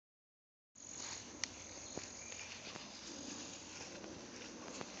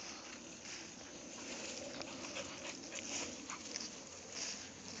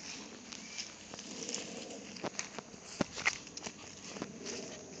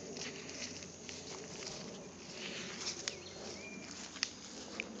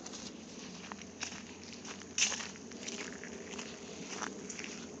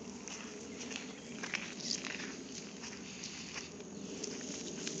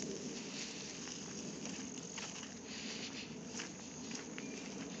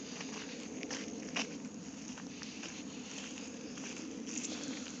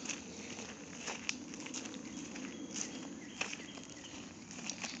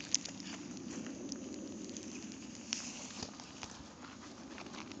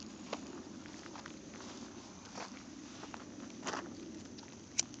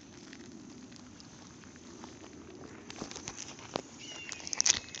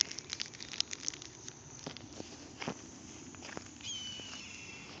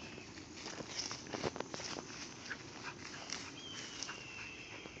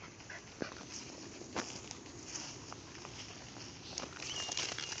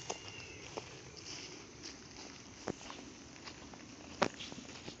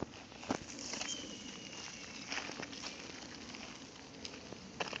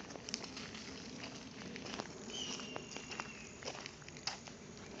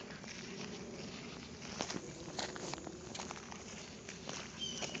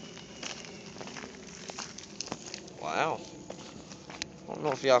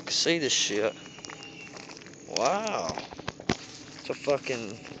if y'all can see this shit. Wow. It's a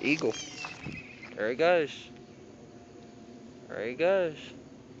fucking eagle. There he goes. There he goes.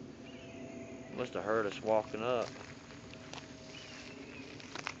 Must have heard us walking up.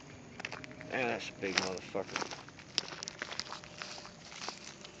 Man, that's a big motherfucker.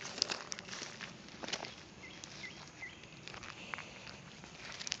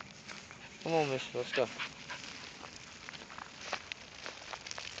 Come on, miss, let's go.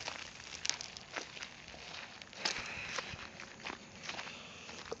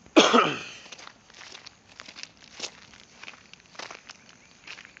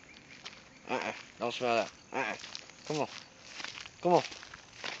 Don't smell that. Come on. Come on.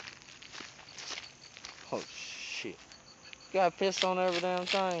 Oh, shit. You gotta piss on every damn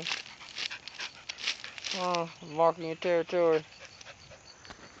thing. Oh, marking your territory.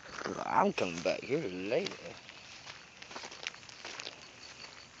 I'm coming back here later.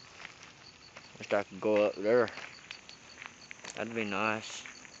 Wish I could go up there. That'd be nice.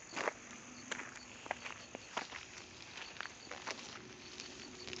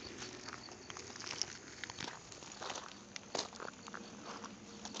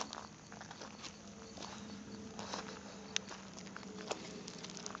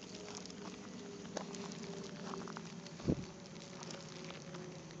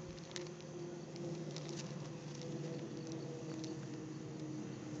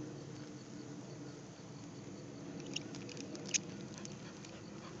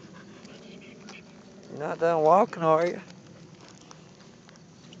 You're not done walking, are you?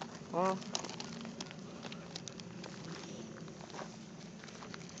 Huh?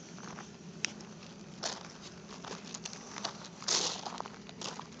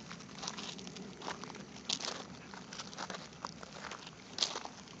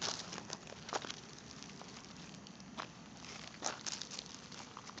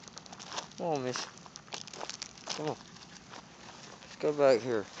 Come on, miss. Come on. Let's go back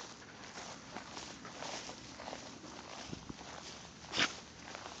here.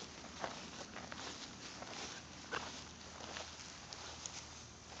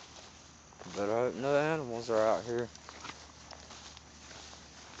 Better hope no animals are out here.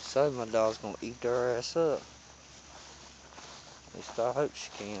 So my dog's gonna eat their ass up. At least I hope she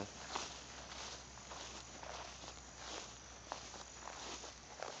can.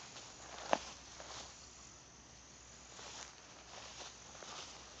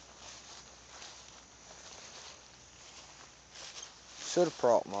 Should have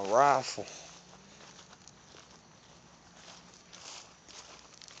brought my rifle.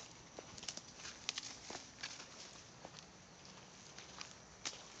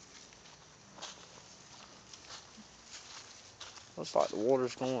 Looks like the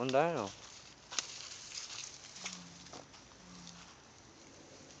water's going down.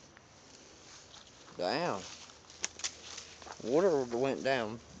 Damn. Water went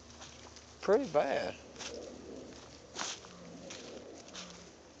down pretty bad.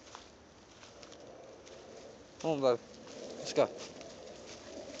 Come on, baby. Let's go.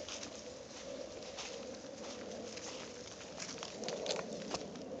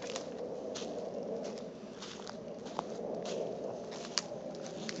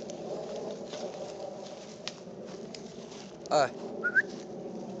 Alright.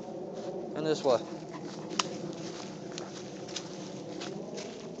 And this way.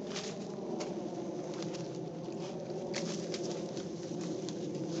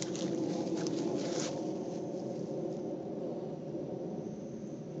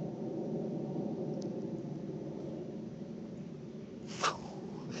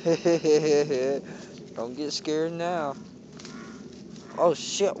 Don't get scared now. Oh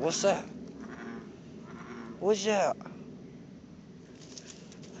shit, what's that? What's that?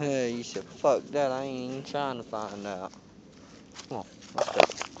 Hey, you said fuck that, I ain't even trying to find out. Come on, let's go.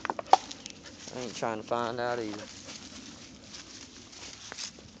 I ain't trying to find out either.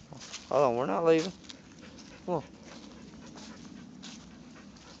 Hold on, we're not leaving. Come on.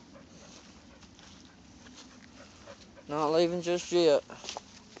 Not leaving just yet.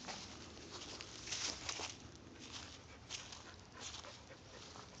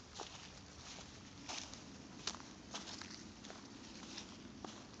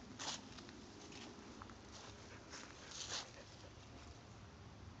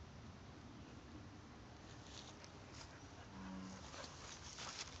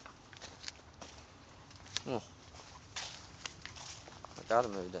 Come on. I gotta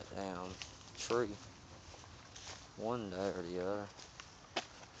move that damn tree. One day or the other.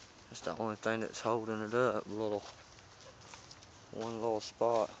 That's the only thing that's holding it up. One little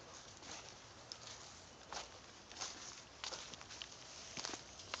spot.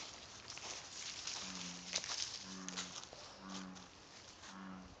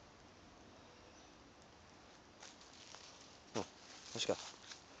 Let's go.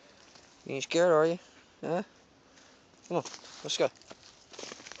 You ain't scared, are you? Huh? Come on. Let's go.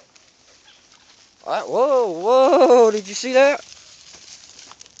 Alright, whoa, whoa. Did you see that?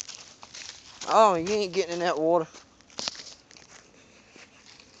 Oh, you ain't getting in that water.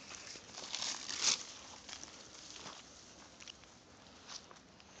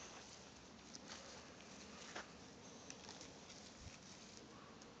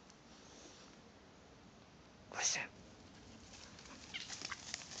 What's that?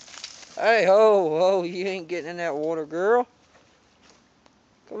 Hey, ho, ho, you ain't getting in that water, girl.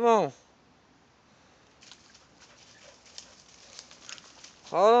 Come on.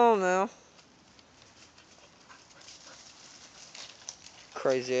 Hold on now.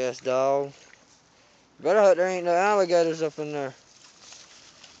 Crazy ass dog. Better hope there ain't no alligators up in there.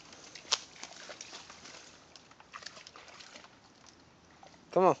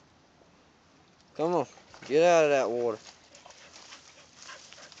 Come on. Come on. Get out of that water.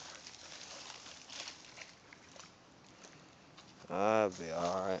 I'll be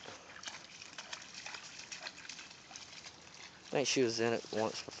alright. I think she was in it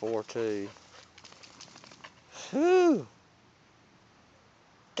once before too. Whew.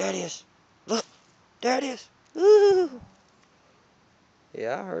 There it is. Look. There it is. Ooh.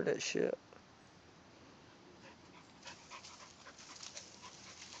 Yeah, I heard that shit.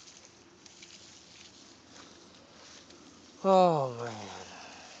 Oh man.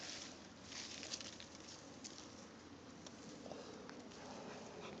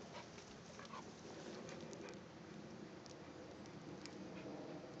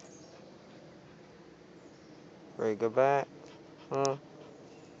 Ready to go back? Huh?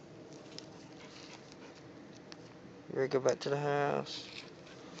 You ready to go back to the house?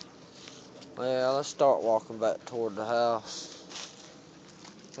 Well, let's start walking back toward the house.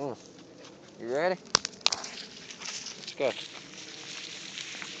 You ready? Let's go.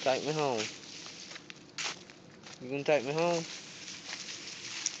 Take me home. You gonna take me home?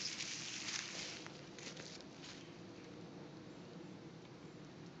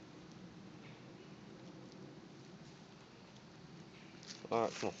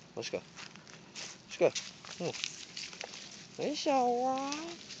 Alright, come on. Let's go. Let's go. Come on. It's alright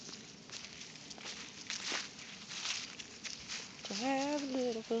to have a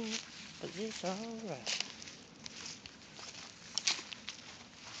little fun, but it's alright.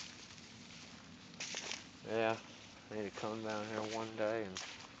 Yeah, I need to come down here one day and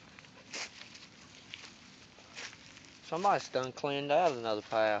somebody's done cleaned out another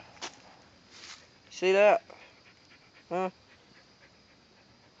path. See that? Huh?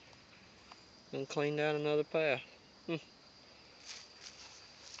 Done cleaned out another path.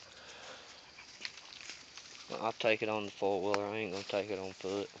 I'll take it on the four-wheeler. I ain't gonna take it on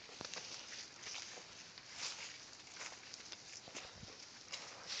foot.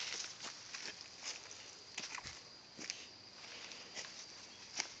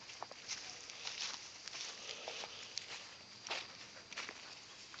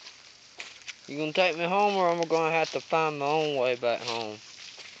 You gonna take me home, or am I gonna have to find my own way back home?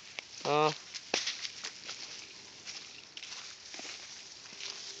 Huh?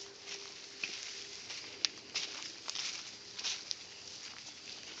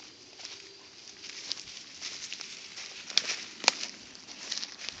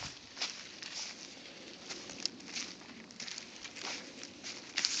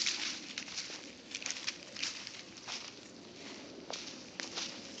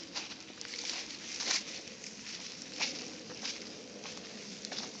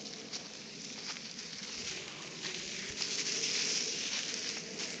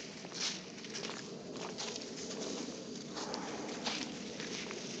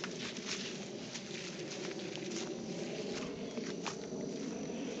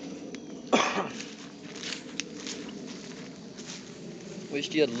 Wish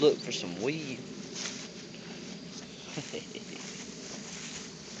you'd look for some weed.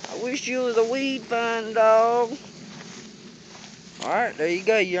 I wish you was a weed finding dog. Alright, there you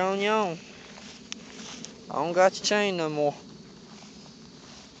go. You're on your own. I don't got your chain no more.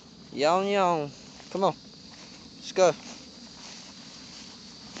 You're on your own. Come on. Let's go.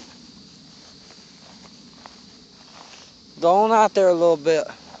 Go on out there a little bit.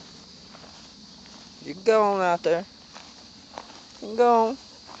 You can go on out there. You can go on.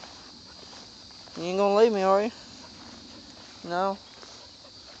 You ain't gonna leave me, are you? No?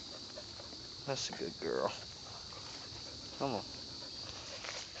 That's a good girl. Come on.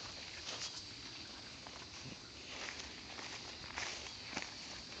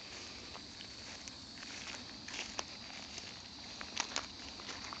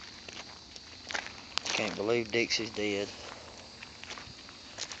 Can't believe Dixie's dead.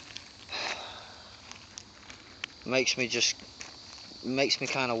 makes me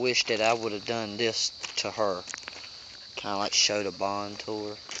kind of wish that I would have done this to her. Kind of like showed a bond to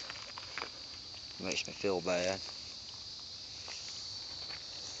her. Makes me feel bad.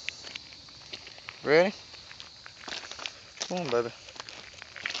 Ready? Come on, baby.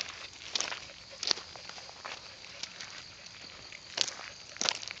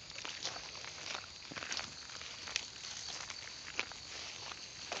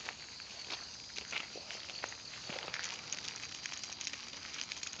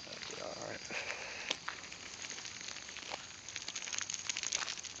 Alright.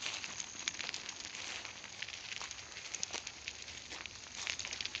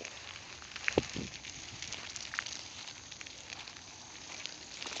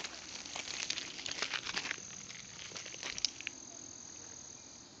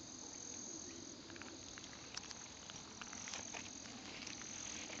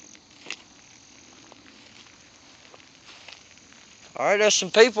 Alright, there's some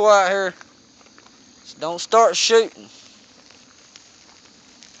people out here. So don't start shooting.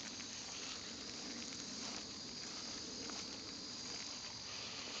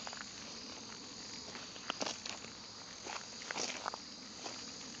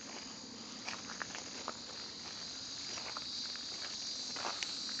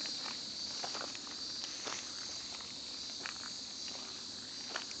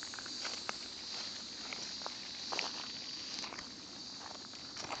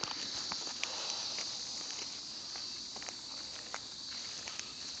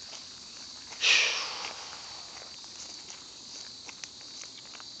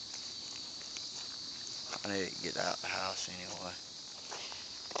 I need to get out the house anyway.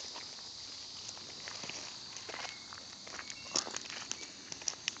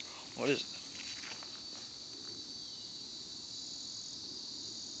 What is it?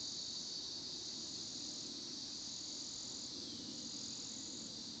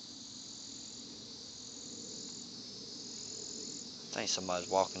 I think somebody's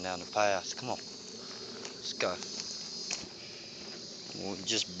walking down the path. Come on. Let's go. We'll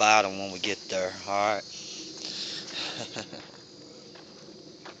just bite them when we get there. Alright.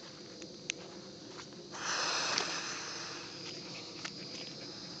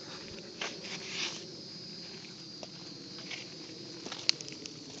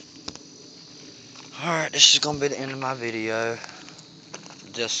 Alright, this is going to be the end of my video.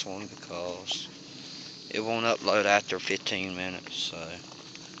 This one, because it won't upload after 15 minutes. So,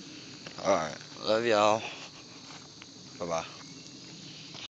 alright. Love y'all. Bye-bye.